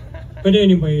 But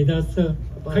anyway, that's a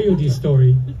Coyote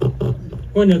story.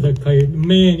 One of the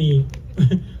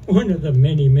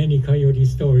many Coyote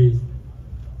stories.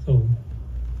 So,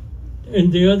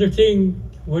 and the other thing,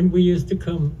 when we used to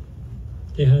come,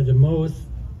 they had the most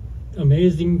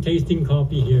amazing tasting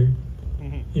coffee here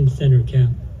in center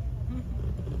camp.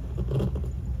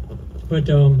 But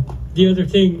the other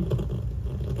thing,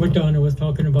 what Donna was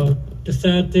talking about, the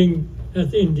sad thing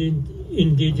as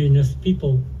indigenous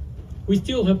people, we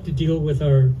still have to deal with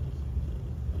our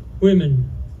women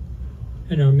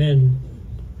and our men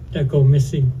that go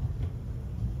missing.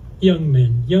 Young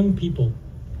men, young people,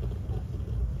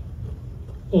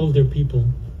 older people.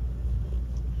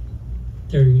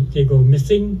 They go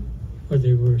missing, or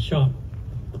they were shot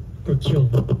or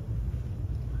killed.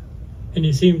 And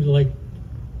it seemed like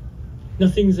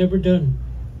nothing's ever done.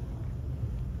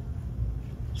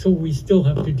 So we still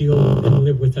have to deal and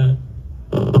live with that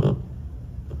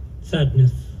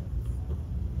sadness.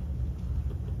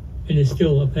 And it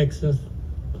still affects us.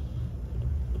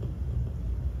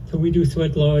 So we do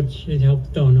Sweat Lodge. It helps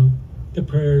Donna. The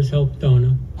prayers help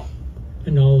Donna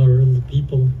and all our other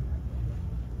people.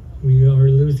 We are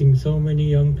losing so many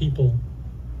young people.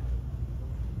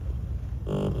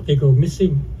 They go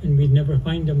missing and we never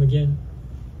find them again.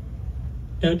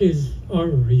 That is our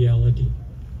reality.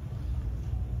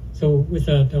 So with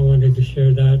that, I wanted to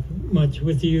share that much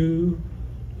with you.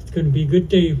 It's going to be a good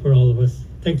day for all of us.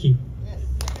 Thank you.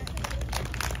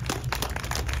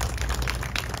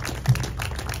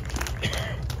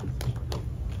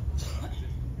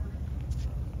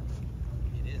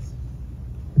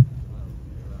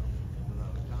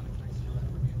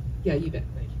 Yeah, you bet.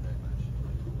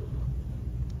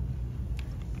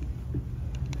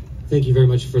 Thank you very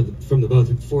much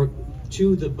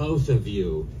to the both of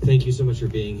you. Thank you so much for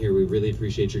being here. We really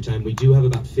appreciate your time. We do have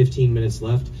about 15 minutes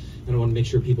left, and I want to make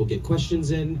sure people get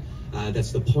questions in.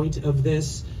 That's the point of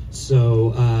this.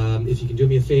 So if you can do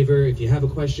me a favor, if you have a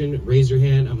question, raise your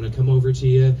hand. I'm going to come over to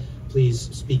you. Please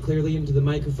speak clearly into the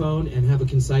microphone and have a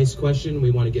concise question.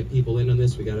 We want to get people in on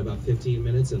this. We got about 15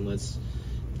 minutes, and let's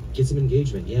get some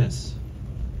engagement. Yes.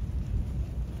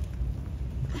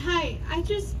 Hi,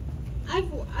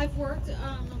 I've worked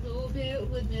a little bit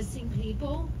with missing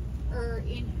people or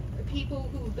people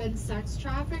who've been sex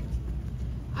trafficked.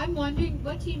 I'm wondering,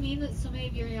 what do you mean that so many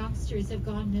of your youngsters have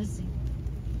gone missing?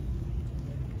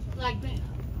 Like,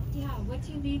 yeah, what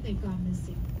do you mean they've gone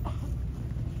missing?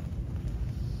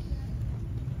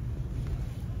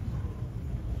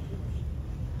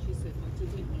 She said, what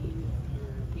does it mean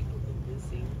for people go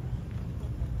missing?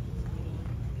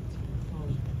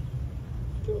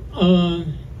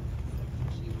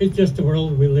 It's just the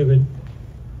world we live in.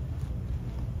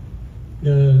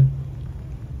 The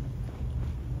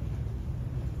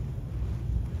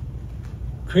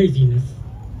craziness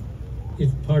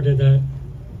is part of that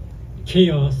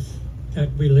chaos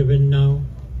that we live in now.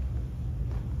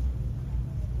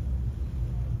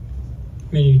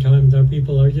 Many times our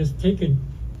people are just taken,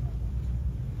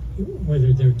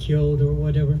 whether they're killed or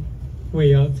whatever,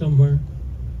 way out somewhere.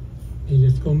 They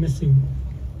just go missing.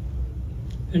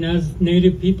 And as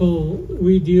Native people,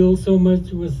 we deal so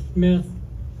much with meth,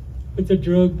 with the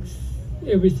drugs,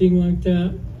 everything like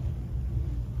that.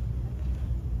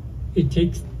 It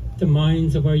takes the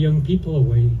minds of our young people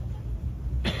away.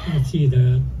 I see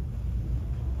that.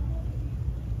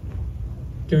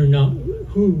 They're not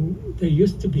who they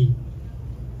used to be.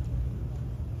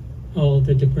 All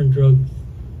the different drugs.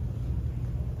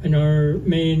 And our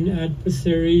main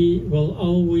adversary will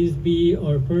always be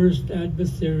our first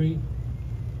adversary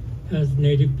as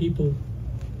Native people,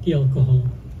 the alcohol.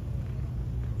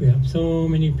 We have so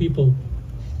many people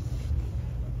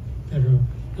that are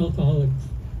alcoholics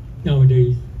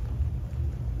nowadays.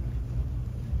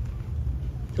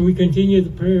 So we continue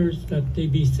the prayers that they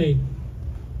be safe,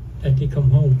 that they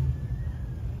come home.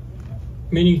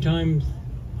 Many times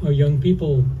our young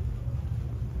people,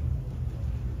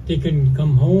 they can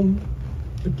come home,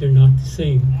 but they're not the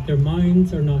same. Their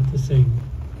minds are not the same.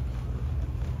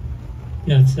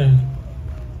 That's the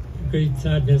great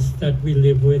sadness that we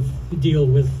live with, deal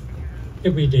with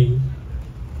every day,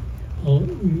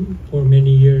 for many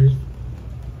years.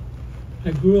 I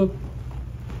grew up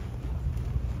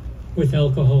with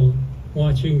alcohol,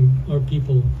 watching our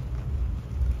people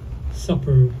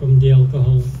suffer from the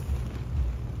alcohol.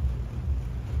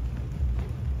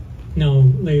 Now,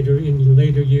 in later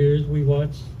years, we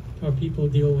watch our people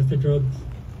deal with the drugs.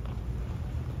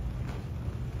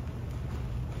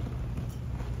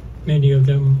 Many of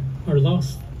them are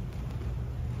lost.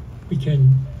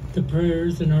 The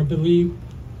prayers and our belief,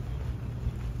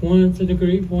 once in a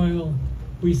great while,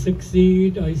 we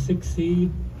succeed, I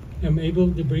succeed, am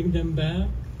able to bring them back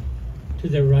to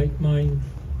their right minds.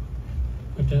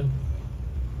 But that's,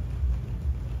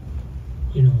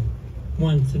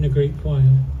 once in a great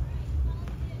while.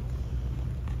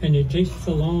 And it takes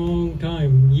a long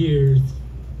time, years,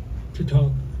 to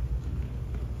talk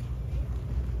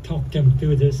them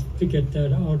through this, to get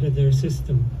that out of their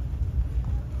system.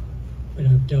 But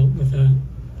I've dealt with that.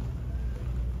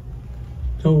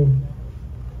 So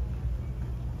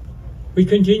we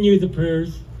continue the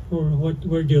prayers for what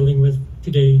we're dealing with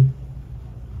today,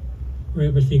 for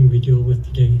everything we deal with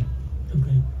today.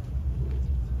 Okay.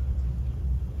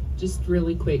 Just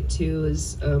really quick too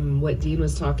is what Dean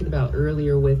was talking about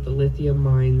earlier with the lithium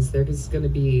mines. There's going to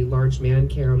be large man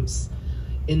camps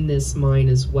in this mine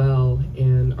as well,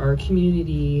 and our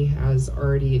community has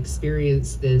already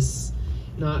experienced this,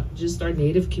 not just our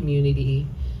native community,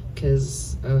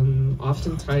 because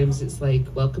oftentimes it's like,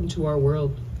 welcome to our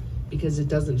world, because it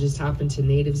doesn't just happen to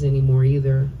natives anymore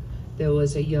either. There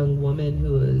was a young woman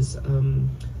who was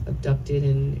abducted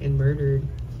and murdered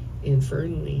in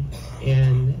Fernley,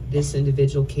 and this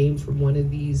individual came from one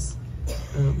of these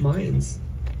mines,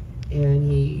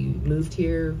 and he moved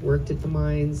here, worked at the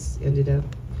mines, ended up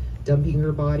dumping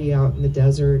her body out in the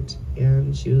desert,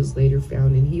 and she was later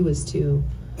found, and he was too.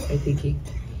 I think he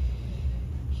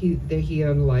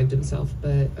unalived himself,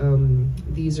 but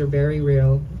these are very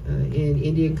real. In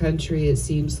Indian country, it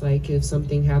seems like if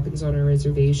something happens on our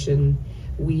reservation,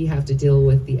 we have to deal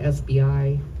with the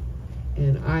FBI,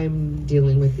 and I'm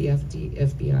dealing with the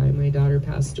FBI. My daughter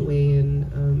passed away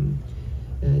in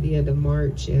the end of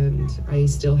March, and I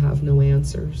still have no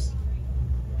answers.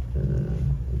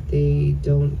 We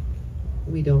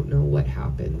don't know what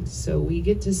happened. So we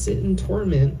get to sit in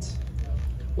torment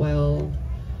while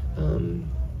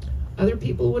other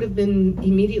people would have been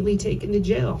immediately taken to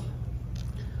jail.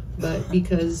 But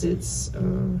because it's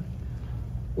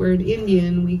we're an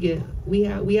Indian,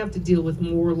 we have to deal with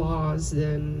more laws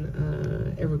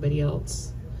than everybody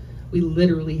else. We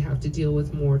literally have to deal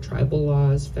with more tribal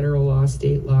laws, federal law,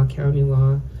 state law, county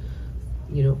law,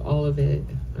 you know, all of it.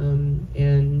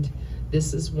 And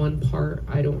this is one part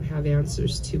I don't have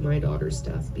answers to my daughter's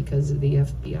stuff because of the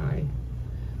FBI.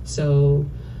 So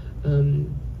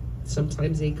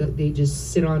sometimes they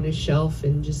just sit on a shelf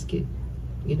and just get,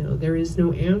 you know, there is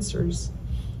no answers.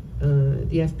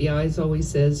 The FBI always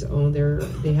says, oh,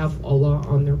 they have a lot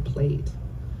on their plate.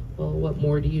 Well, what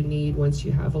more do you need once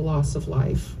you have a loss of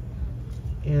life?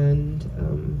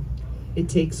 And it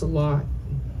takes a lot.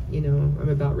 You know, I'm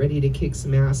about ready to kick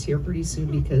some ass here pretty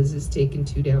soon because it's taken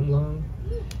too damn long.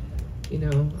 You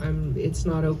know, it's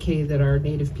not okay that our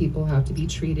native people have to be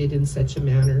treated in such a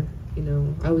manner. You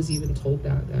know, I was even told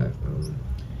that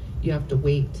you have to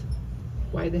wait.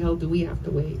 Why the hell do we have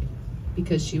to wait?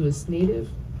 Because she was native?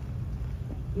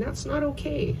 And that's not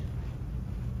okay.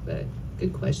 But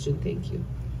good question, thank you.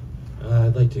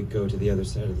 I'd like to go to the other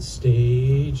side of the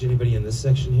stage. Anybody in this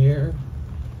section here?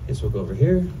 Guess we'll go over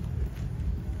here.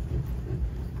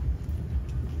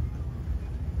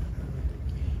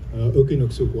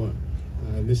 Okinok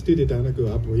Nestidi Danaku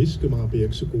Aboisku Mabi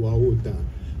Exukuauta,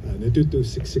 Netutu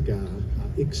Sixiga,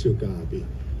 Ixugabi.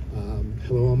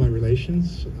 Hello, all my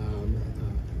relations.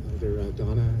 They're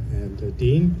Donna and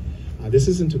Dean. This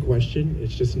isn't a question,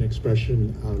 it's just an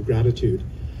expression of gratitude.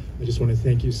 I just want to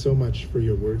thank you so much for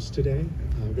your words today.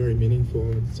 Very meaningful,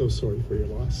 and so sorry for your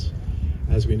loss.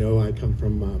 As we know, I come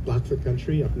from Blackfoot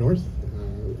country up north.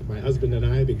 My husband and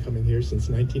I have been coming here since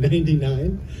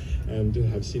 1999 and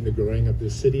have seen the growing of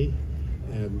this city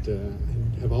and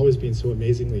have always been so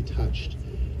amazingly touched.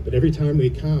 But every time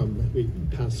we come, we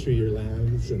pass through your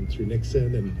lands and through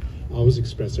Nixon and always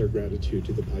express our gratitude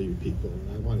to the Paiute people.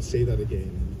 And I want to say that again.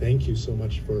 And thank you so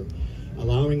much for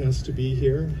allowing us to be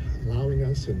here, allowing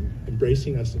us and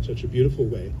embracing us in such a beautiful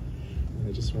way. And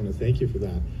I just want to thank you for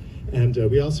that. And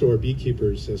we also are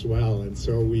beekeepers as well. And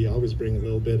so we always bring a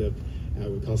little bit of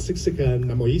we call Siksika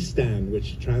Namoistan,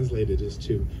 which translated is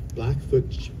to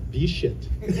Blackfoot bee shit.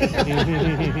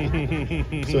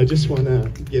 So I just want to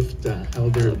gift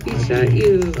Elder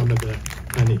some of the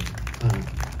honey.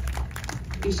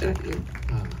 Thank you.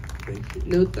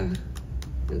 Nota.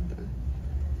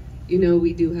 You know,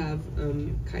 we do have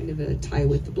kind of a tie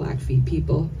with the Blackfeet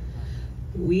people.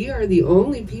 We are the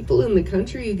only people in the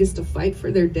country who gets to fight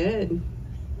for their dead.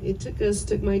 It took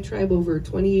my tribe over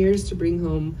 20 years to bring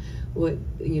home what,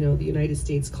 you know, the United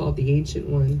States called the Ancient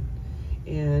One.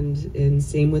 And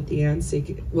same with the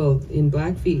Ansik. Well, in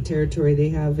Blackfeet territory, they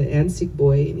have an Ansik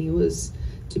boy, and he was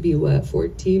to be, what,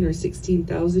 14 or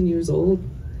 16,000 years old?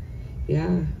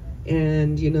 Yeah.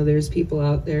 And, you know, there's people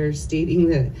out there stating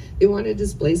that they want to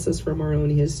displace us from our own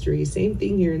history. Same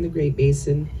thing here in the Great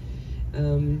Basin.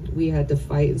 We had to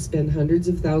fight and spend hundreds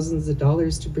of thousands of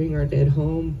dollars to bring our dead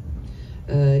home.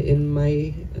 In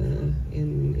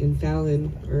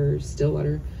Fallon or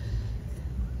Stillwater,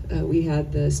 we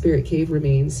had the Spirit Cave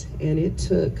remains, and it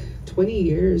took 20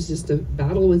 years just to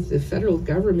battle with the federal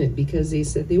government because they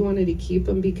said they wanted to keep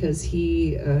him because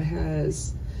he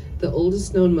has the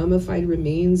oldest known mummified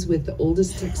remains with the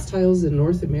oldest textiles in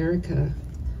North America.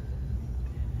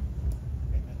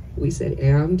 We said,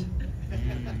 and?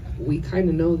 We kind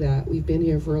of know that. We've been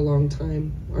here for a long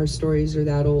time. Our stories are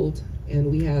that old,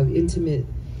 and we have intimate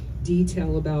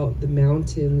detail about the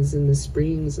mountains and the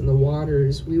springs and the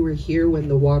waters. We were here when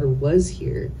the water was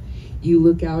here. You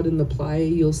look out in the playa,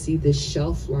 you'll see this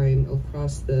shelf line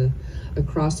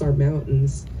across our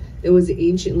mountains. There was the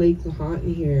ancient Lake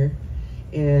Lahontan here,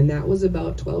 and that was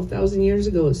about 12,000 years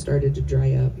ago it started to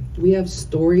dry up. We have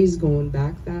stories going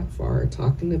back that far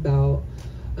talking about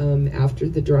after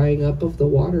the drying up of the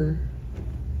water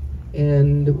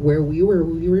and where we were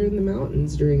in the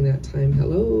mountains during that time.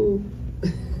 Hello.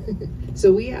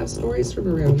 So we have stories from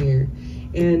around here,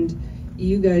 and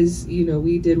you guys, you know,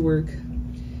 we did work.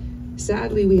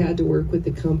 Sadly, we had to work with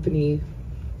a company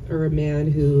or a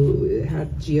man who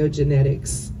had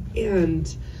geogenetics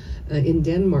and in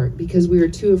Denmark because we were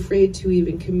too afraid to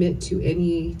even commit to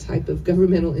any type of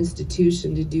governmental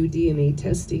institution to do DNA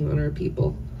testing on our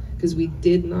people because we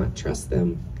did not trust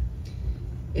them.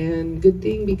 And good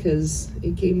thing, because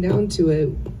it came down to it,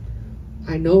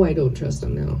 I know I don't trust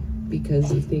them now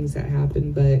because of things that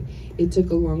happened, but it took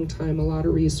a long time, a lot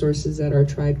of resources that our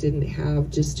tribe didn't have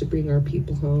just to bring our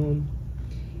people home.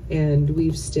 And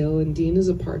we've still, and Dean is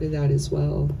a part of that as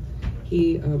well.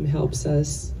 He helps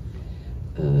us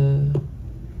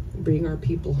bring our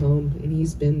people home, and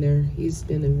he's been there. He's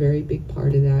been a very big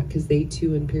part of that because they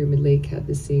too in Pyramid Lake had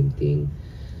the same thing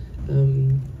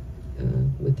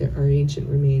with our ancient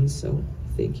remains. So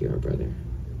thank you, our brother.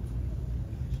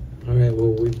 All right,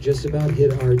 well, we've just about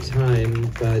hit our time,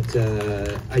 but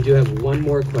I do have one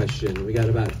more question. We got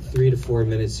about 3 to 4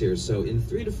 minutes here. So in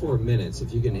 3 to 4 minutes,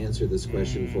 if you can answer this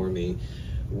question for me,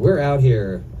 we're out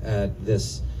here at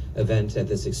this event, at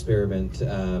this experiment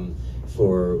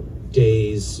for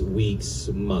days, weeks,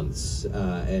 months,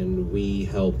 and we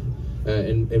help,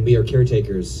 and we are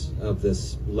caretakers of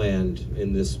this land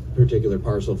in this particular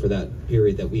parcel for that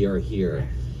period that we are here.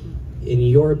 In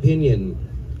your opinion,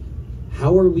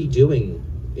 how are we doing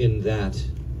in that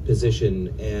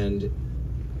position, and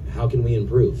how can we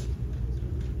improve?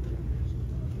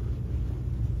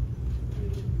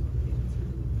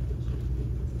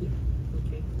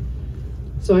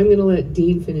 So I'm going to let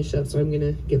Dean finish up, so I'm going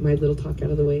to get my little talk out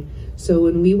of the way. So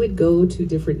when we would go to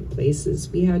different places,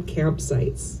 we had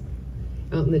campsites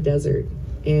out in the desert,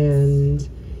 and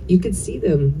you could see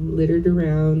them littered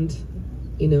around.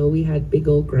 You know, we had big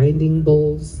old grinding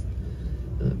bowls,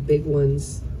 big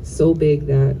ones, so big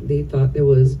that they thought there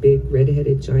was big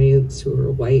red-headed giants who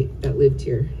were white that lived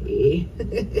here.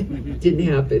 Didn't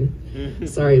happen.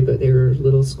 Sorry, but they were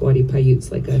little squatty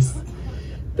Paiutes like us.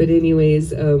 But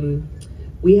anyways,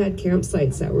 we had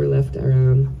campsites that were left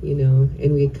around, you know,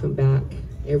 and we'd come back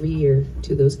every year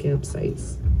to those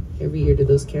campsites.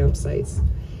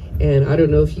 And I don't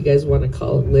know if you guys want to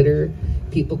call it litter.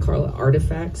 People call it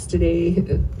artifacts today,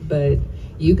 but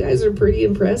you guys are pretty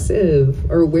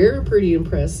impressive, or we're pretty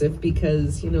impressive,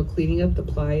 because, you know, cleaning up the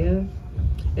playa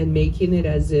and making it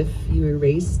as if you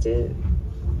erased it.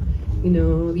 You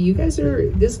know, you guys are,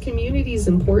 this community is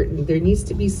important. There needs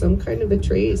to be some kind of a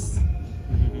trace,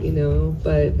 you know,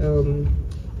 but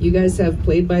you guys have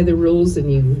played by the rules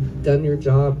and you've done your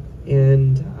job.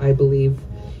 And I believe,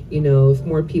 you know, if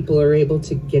more people are able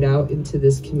to get out into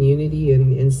this community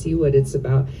and see what it's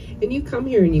about, and you come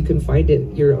here and you can find it,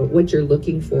 what you're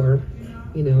looking for.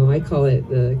 You know, I call it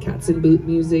the cats and boot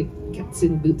music, cats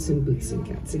in boots and boots and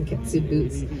cats in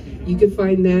boots. You can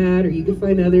find that, or you can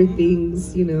find other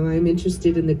things. You know, I'm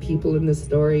interested in the people in the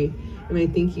story, and I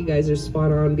think you guys are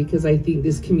spot on, because I think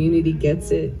this community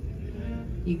gets it.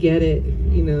 You get it,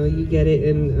 you know, you get it,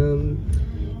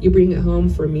 and you bring it home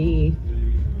for me.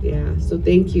 Yeah, so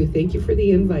thank you for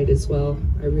the invite as well.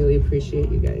 I really appreciate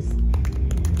you guys.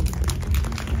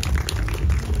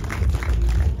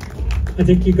 I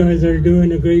think you guys are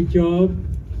doing a great job.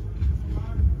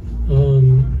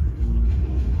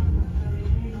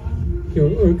 Your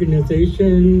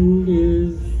organization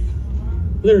is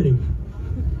learning.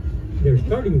 They're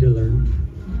starting to learn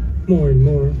more and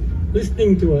more,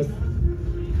 listening to us,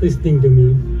 listening to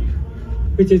me,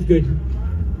 which is good.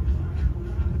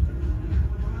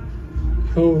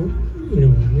 So, you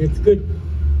know, it's good.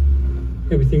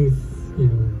 Everything's, you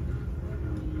know,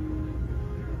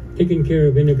 taken care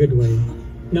of in a good way.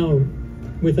 Now,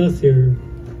 with us here,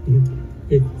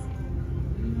 it's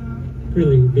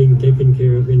really being taken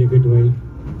care of in a good way.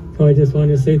 So I just want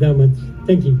to say that much.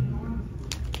 Thank you.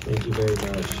 Thank you very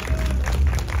much.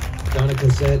 Donna,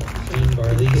 Cossette, Dean,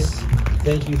 Barlese,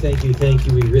 thank you, thank you, thank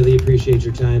you. We really appreciate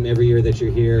your time. Every year that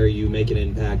you're here, you make an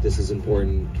impact. This is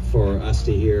important for us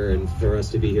to hear and for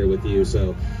us to be here with you.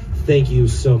 So thank you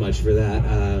so much for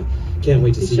that. Can't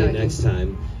wait to see you next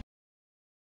time.